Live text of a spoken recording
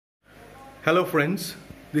Hello friends,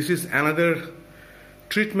 this is another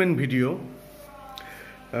treatment video.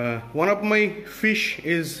 One of my fish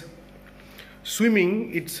is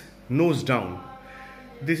swimming its nose down.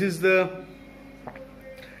 This is the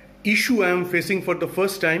issue I am facing for the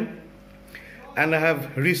first time, and I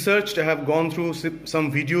have researched, I have gone through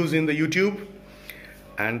some videos in the YouTube,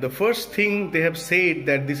 and the first thing they have said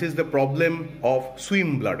that this is the problem of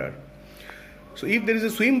swim bladder. So if there is a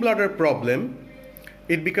swim bladder problem,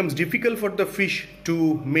 it becomes difficult for the fish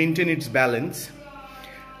to maintain its balance,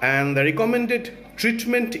 and the recommended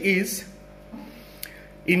treatment is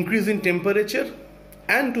increase in temperature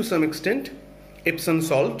and to some extent Epsom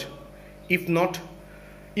salt. If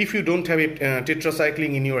you don't have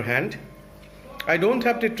tetracycline in your hand. I don't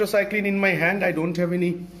have tetracycline in my hand. I don't have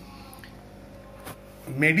any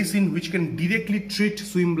medicine which can directly treat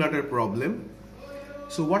swim bladder problem.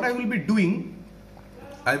 So what I will be doing,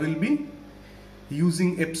 I will be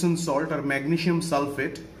using Epsom salt or magnesium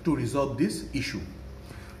sulfate to resolve this issue.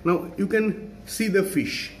 Now you can see the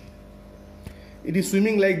fish. It is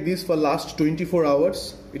swimming like this for last 24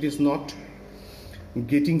 hours. It is not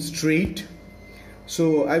getting straight.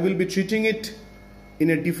 So I will be treating it in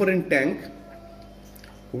a different tank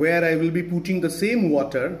where I will be putting the same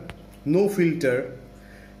water, no filter.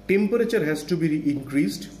 Temperature has to be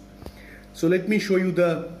increased. So let me show you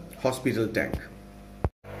the hospital tank.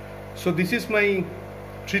 So this is my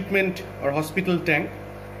treatment or hospital tank.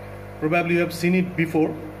 Probably you have seen it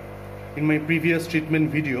before in my previous treatment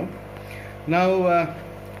video. Now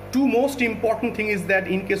two most important thing is that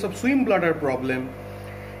in case of swim bladder problem,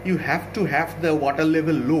 you have to have the water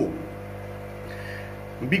level low,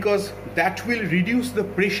 because that will reduce the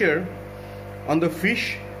pressure on the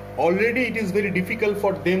fish. Already it is very difficult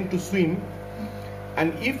for them to swim,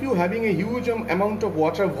 and if you having a huge amount of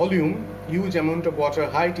water volume, huge amount of water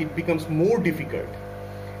height, it becomes more difficult.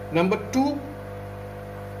 Number two,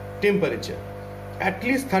 temperature. At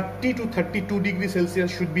least 30 to 32 degrees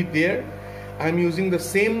Celsius should be there. I am using the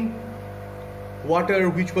same water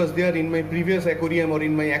which was there in my previous aquarium or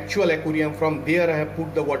in my actual aquarium. From there I have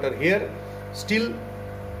put the water here. Still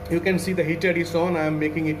you can see the heater is on. I am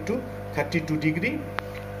making it to 32 degree,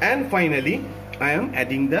 and finally I am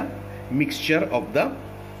adding the mixture of the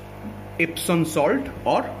Epsom salt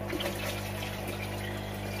or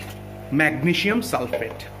magnesium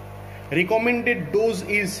sulfate. Recommended dose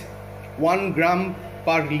is 1 gram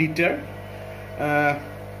per liter.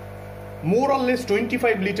 More or less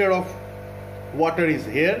 25 liter of water is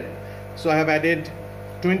here, so I have added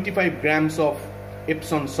 25 grams of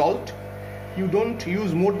Epsom salt. You don't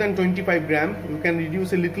use more than 25 gram. You can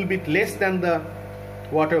reduce a little bit less than the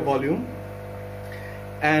water volume,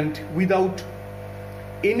 and without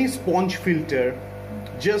any sponge filter,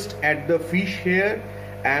 just add the fish here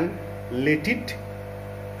and let it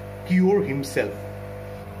cure himself.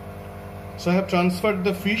 So I have transferred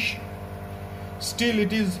the fish. Still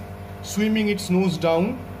it is swimming its nose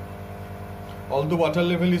down, although water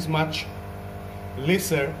level is much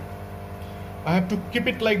lesser. I have to keep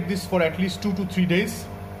it like this for at least 2 to 3 days.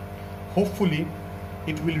 Hopefully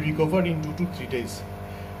it will recover in 2 to 3 days.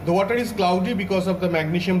 The water is cloudy because of the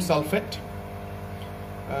magnesium sulfate.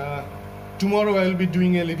 Tomorrow I will be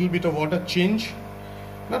doing a little bit of water change.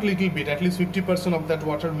 Not little bit, at least 50% of that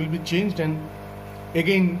water will be changed, and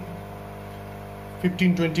again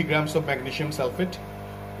 15-20 grams of magnesium sulfate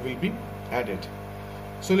will be added.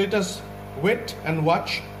 So let us wait and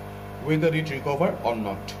watch whether it recover or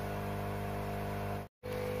not.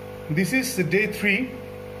 This is day 3.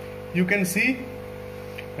 You can see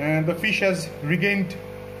the fish has regained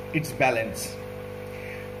its balance.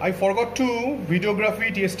 I forgot to videograph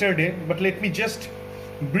it yesterday, but let me just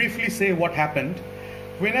briefly say what happened.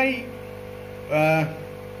 When I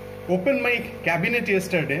opened my cabinet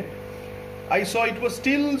yesterday, I saw it was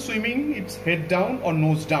still swimming its head down or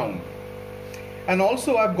nose down. And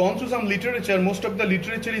also I've gone through some literature. Most of the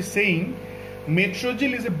literature is saying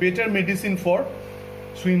Metrogyl is a better medicine for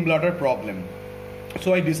swim bladder problem.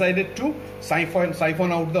 So I decided to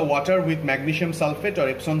siphon out the water with magnesium sulfate or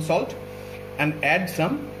Epsom salt and add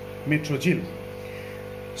some Metrogyl.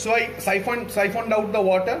 So I siphoned out the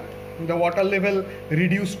water. The water level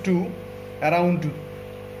reduced to around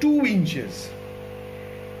 2 inches,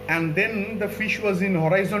 and then the fish was in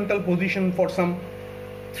horizontal position for some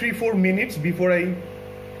 3-4 minutes before I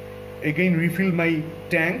again refilled my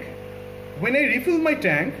tank. When I refilled my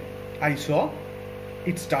tank, I saw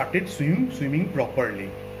it started swimming properly.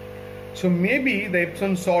 So maybe the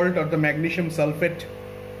Epsom salt or the magnesium sulfate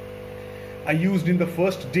I used in the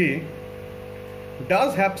first day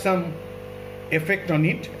does have some effect on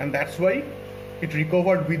it, and that's why it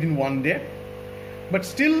recovered within 1 day. But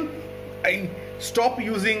still I stop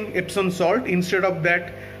using Epsom salt. Instead of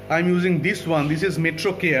that, I'm using this one. This is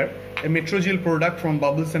Metro Care, a Metrogel product from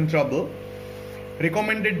Bubbles and Trouble.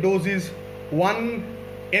 Recommended dose is 1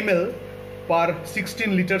 ml per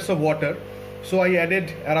 16 liters of water. So I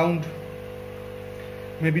added around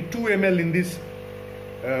maybe 2 ml in this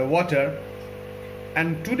water,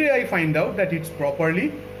 and today I find out that it's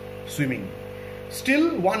properly swimming.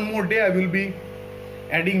 Still one more day I will be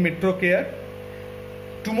adding Metro Care.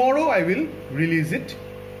 Tomorrow I will release it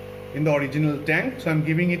in the original tank, so I'm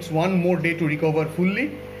giving it one more day to recover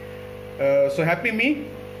fully. So happy me,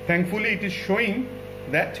 thankfully it is showing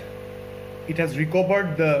that it has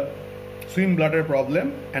recovered the swim bladder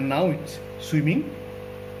problem and now it's swimming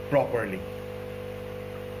properly.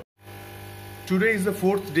 Today is the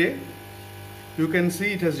 4th day. You can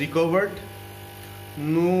see it has recovered.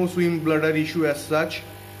 No swim bladder issue as such.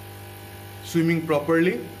 Swimming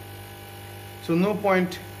properly. So no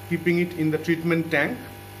point keeping it in the treatment tank.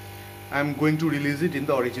 I am going to release it in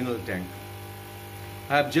the original tank.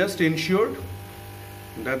 I have just ensured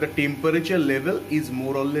that the temperature level is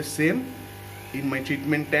more or less same in my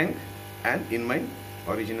treatment tank and in my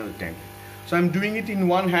original tank. So I am doing it in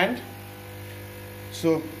one hand.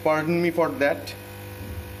 So pardon me for that.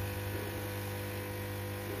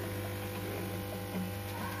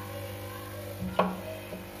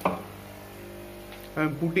 I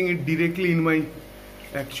am putting it directly in my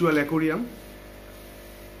actual aquarium.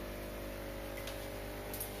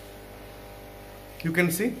 You can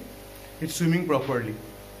see it's swimming properly.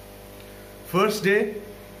 First day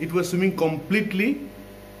it was swimming completely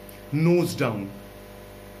nose down,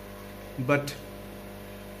 but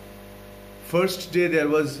first day there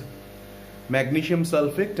was magnesium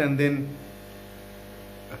sulfate and then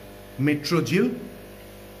Metrogel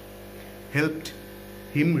helped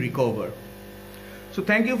him recover. So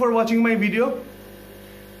thank you for watching my video.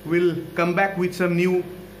 We'll come back with some new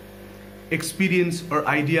experience or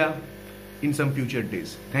idea in some future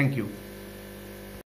days. Thank you.